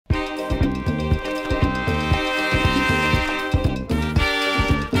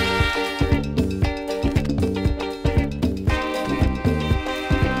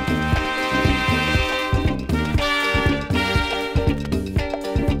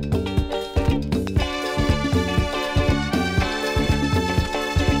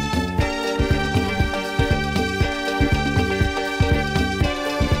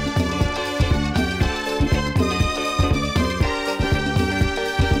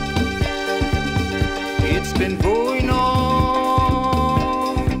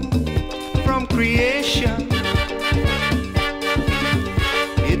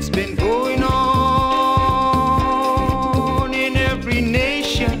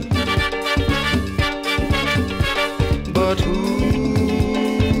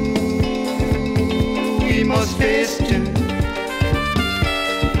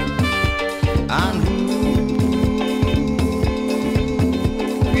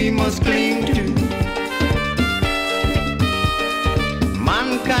must cling to.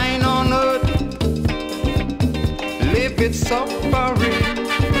 Mankind on earth live with suffering,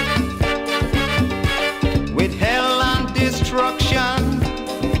 with hell and destruction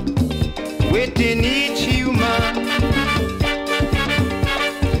within each human.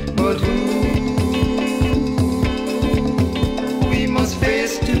 But who we must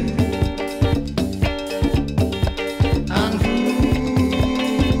face to, and who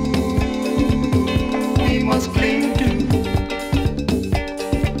we must cling to.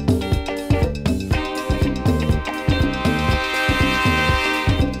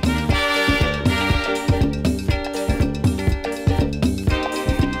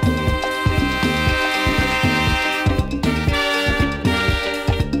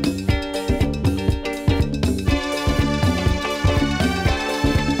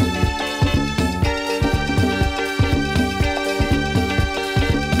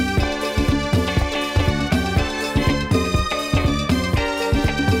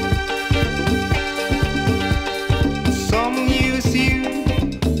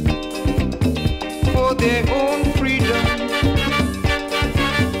 Their own freedom,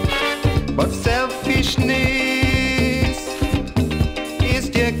 but selfishness is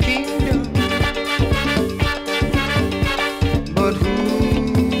their kingdom. But who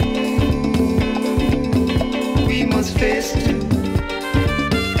we must face to,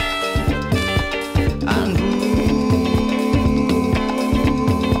 and who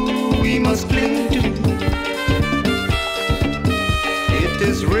we must cling to. It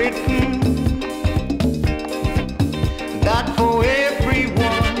is written that for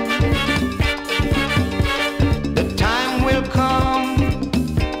everyone the time will come,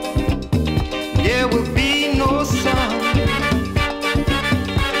 there will be no sun.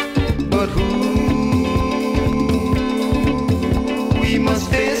 But who we must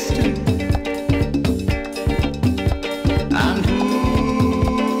face to, and who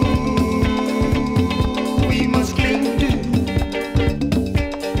we must cling to.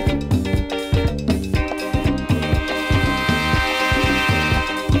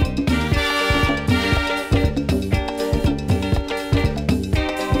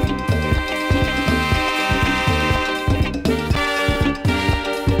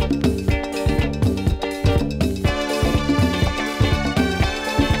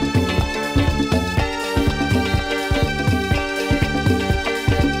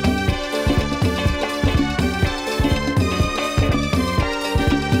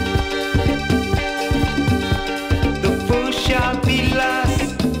 Shall be last,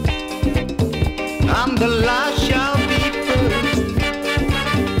 and the last